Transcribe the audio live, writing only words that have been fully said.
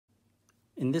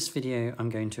In this video, I'm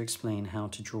going to explain how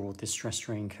to draw the stress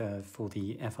strain curve for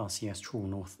the FRCS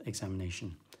Tr&Orth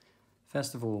examination.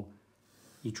 First of all,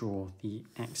 you draw the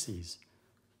axes.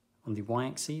 On the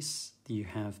y-axis, you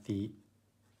have the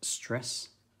stress,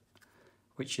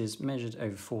 which is measured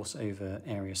over force over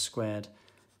area squared,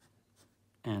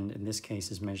 and in this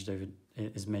case is measured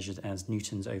as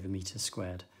newtons over meters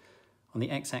squared. On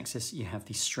the x-axis, you have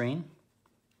the strain,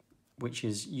 which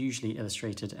is usually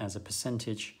illustrated as a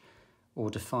percentage or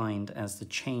defined as the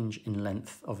change in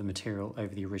length of a material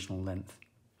over the original length.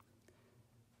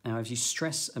 Now, if you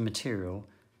stress a material,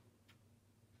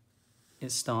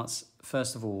 it starts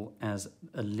first of all as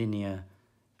a linear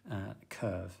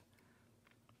curve.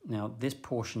 Now, this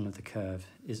portion of the curve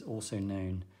is also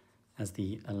known as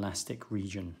the elastic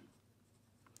region.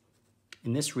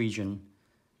 In this region,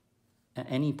 at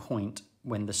any point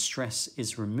when the stress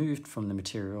is removed from the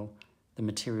material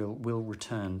will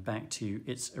return back to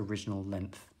its original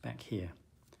length back here.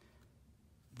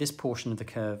 This portion of the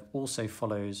curve also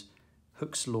follows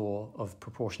Hooke's law of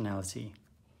proportionality.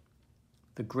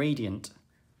 The gradient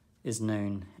is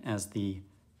known as the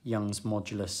Young's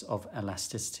modulus of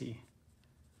elasticity.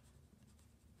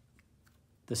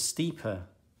 The steeper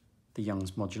the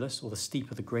Young's modulus, or the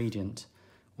steeper the gradient,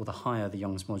 or the higher the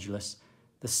Young's modulus,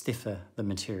 the stiffer the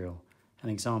material. An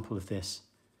example of this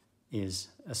is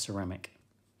a ceramic.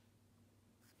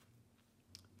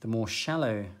 The more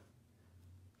shallow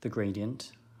the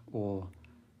gradient, or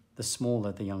the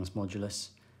smaller the Young's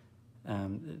modulus,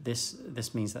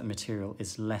 this means that the material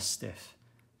is less stiff,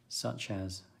 such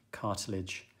as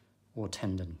cartilage or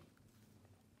tendon.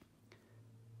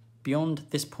 Beyond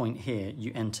this point here,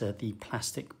 you enter the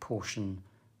plastic portion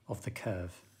of the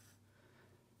curve.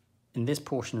 In this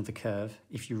portion of the curve,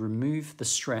 if you remove the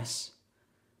stress,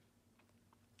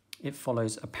 it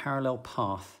follows a parallel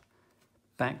path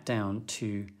back down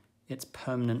to its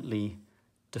permanently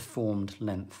deformed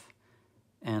length.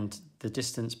 And the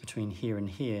distance between here and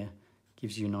here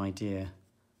gives you an idea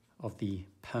of the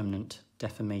permanent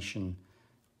deformation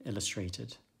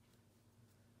illustrated.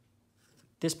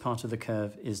 This part of the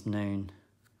curve is known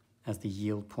as the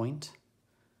yield point.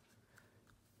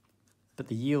 But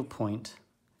the yield point,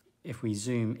 if we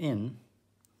zoom in,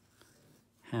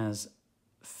 has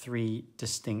three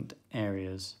distinct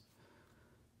areas.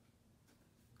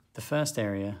 The first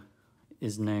area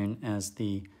is known as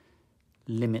the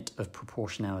limit of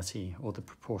proportionality, or the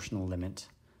proportional limit.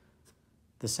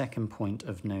 The second point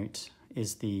of note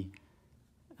is the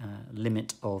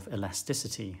limit of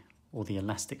elasticity, or the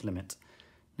elastic limit.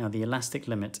 Now, the elastic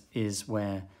limit is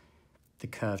where the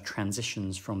curve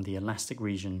transitions from the elastic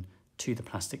region to the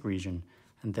plastic region,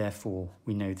 and therefore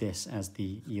we know this as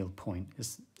the yield point.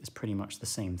 It's pretty much the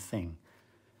same thing.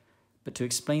 But to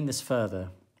explain this further,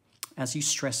 as you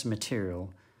stress a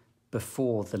material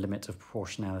before the limit of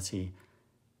proportionality,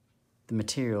 the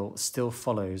material still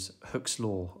follows Hooke's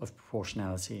law of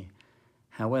proportionality.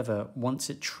 However,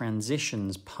 once it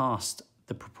transitions past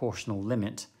the proportional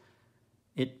limit,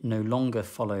 it no longer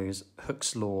follows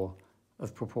Hooke's law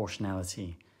of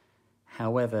proportionality.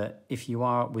 However, if you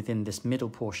are within this middle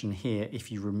portion here,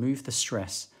 if you remove the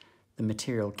stress, the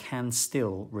material can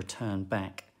still return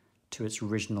back to its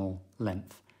original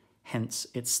length. Hence,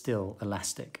 it's still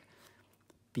elastic.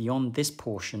 Beyond this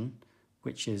portion,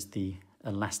 which is the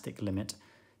elastic limit,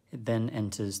 it then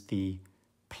enters the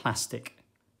plastic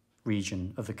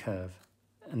region of the curve.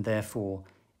 And therefore,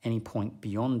 any point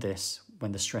beyond this,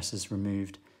 when the stress is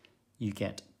removed, you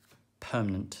get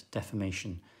permanent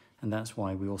deformation. And that's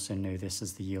why we also know this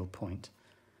as the yield point.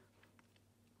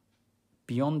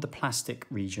 Beyond the plastic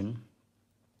region,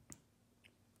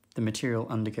 the material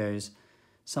undergoes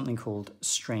something called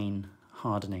strain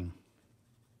hardening.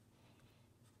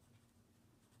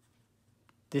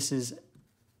 This is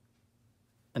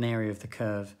an area of the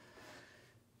curve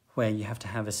where you have to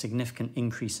have a significant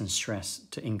increase in stress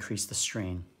to increase the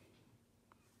strain.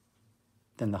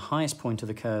 Then the highest point of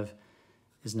the curve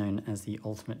is known as the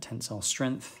ultimate tensile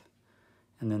strength,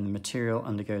 and then the material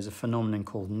undergoes a phenomenon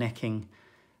called necking,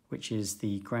 which is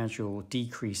the gradual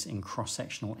decrease in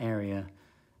cross-sectional area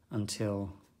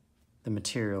until the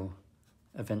material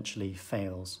eventually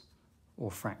fails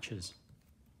or fractures.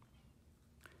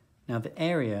 Now, the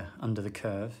area under the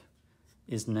curve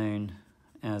is known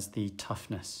as the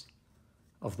toughness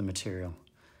of the material.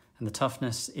 And the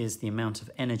toughness is the amount of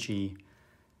energy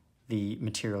the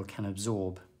material can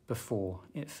absorb before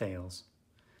it fails.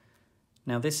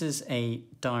 Now, this is a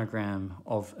diagram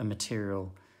of a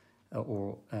material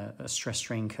or a stress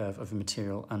strain curve of a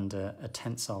material under a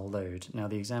tensile load. Now,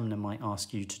 the examiner might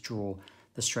ask you to draw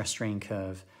the stress strain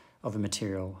curve of a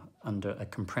material under a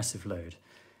compressive load.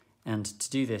 And to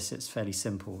do this, it's fairly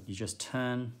simple. You just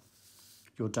turn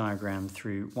your diagram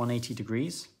through 180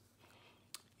 degrees.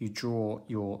 You draw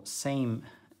your same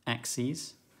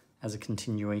axes as a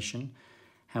continuation.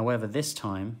 However, this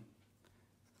time,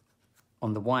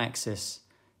 on the y-axis,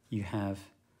 you have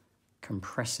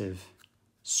compressive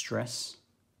stress,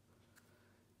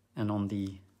 and on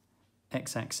the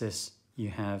x-axis, you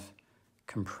have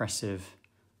compressive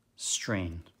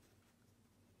strain.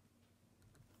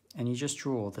 And you just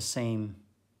draw the same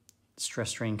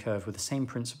stress-strain curve with the same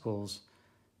principles.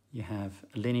 You have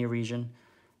a linear region,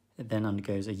 it then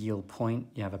undergoes a yield point,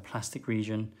 you have a plastic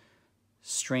region,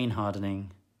 strain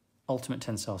hardening, ultimate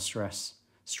tensile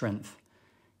strength,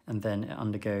 and then it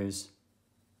undergoes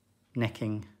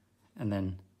necking and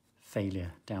then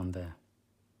failure down there.